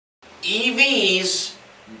EVs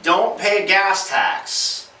don't pay a gas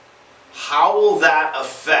tax. How will that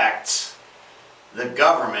affect the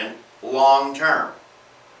government long term?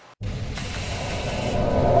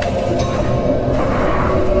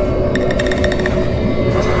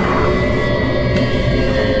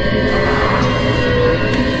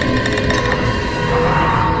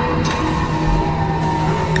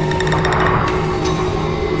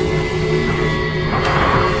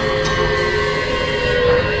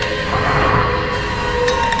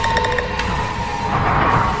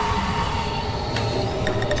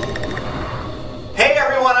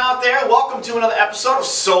 Welcome to another episode of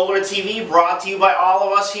Solar TV, brought to you by all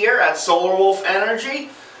of us here at Solar Wolf Energy.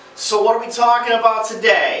 So what are we talking about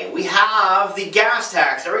today? We have the gas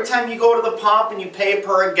tax. Every time you go to the pump and you pay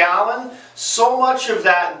per gallon, so much of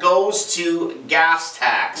that goes to gas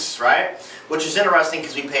tax, right? Which is interesting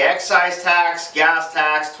because we pay excise tax, gas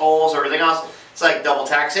tax, tolls, everything else. It's like double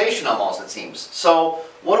taxation almost, it seems. So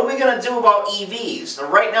what are we going to do about EVs? Now,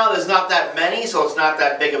 right now there's not that many, so it's not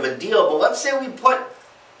that big of a deal, but let's say we put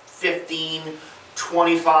 15,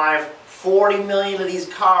 25, 40 million of these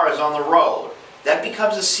cars on the road. That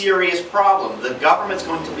becomes a serious problem. The government's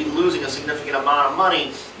going to be losing a significant amount of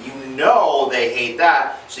money. You know they hate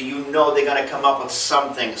that, so you know they're going to come up with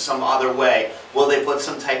something, some other way. Will they put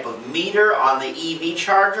some type of meter on the EV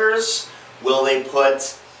chargers? Will they put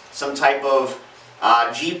some type of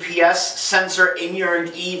GPS sensor in your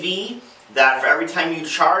EV that for every time you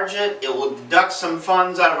charge it, it will deduct some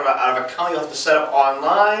funds out of an account you have to set up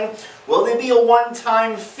online? Will there be a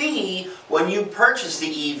one-time fee when you purchase the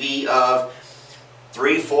EV of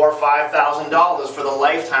 $3,000, $4,000, $5,000 for the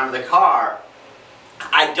lifetime of the car?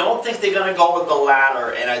 I don't think they're going to go with the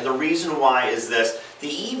latter, and the reason why is this. The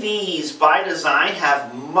EVs, by design,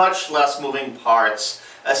 have much less moving parts.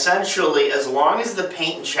 Essentially, as long as the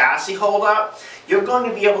paint and chassis hold up, you're going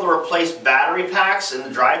to be able to replace battery packs in the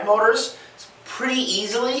drive motors pretty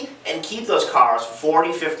easily and keep those cars for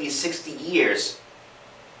 40, 50, 60 years,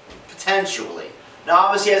 potentially. Now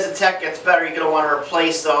obviously as the tech gets better, you're going to want to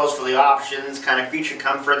replace those for the options, kind of creature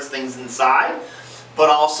comforts, things inside, but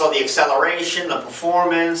also the acceleration, the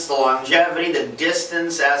performance, the longevity, the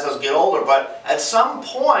distance as those get older. But at some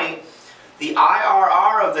point, the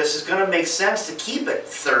IRR of this is going to make sense to keep it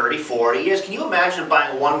 30, 40 years. Can you imagine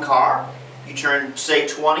buying one car? You turn, say,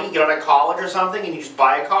 20, you get out of college or something, and you just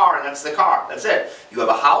buy a car, and that's the car. That's it. You have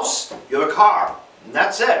a house, you have a car, and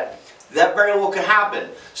that's it. That very well could happen.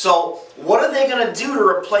 So what are they going to do to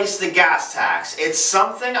replace the gas tax? It's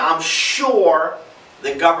something I'm sure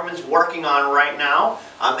the government's working on right now.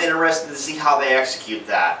 I'm interested to see how they execute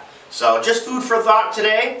that. So just food for thought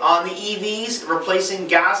today on the EVs replacing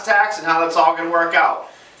gas tax and how that's all going to work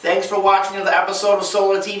out. Thanks for watching another episode of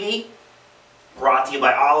Solar TV, brought to you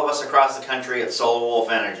by all of us across the country at Solar Wolf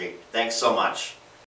Energy. Thanks so much.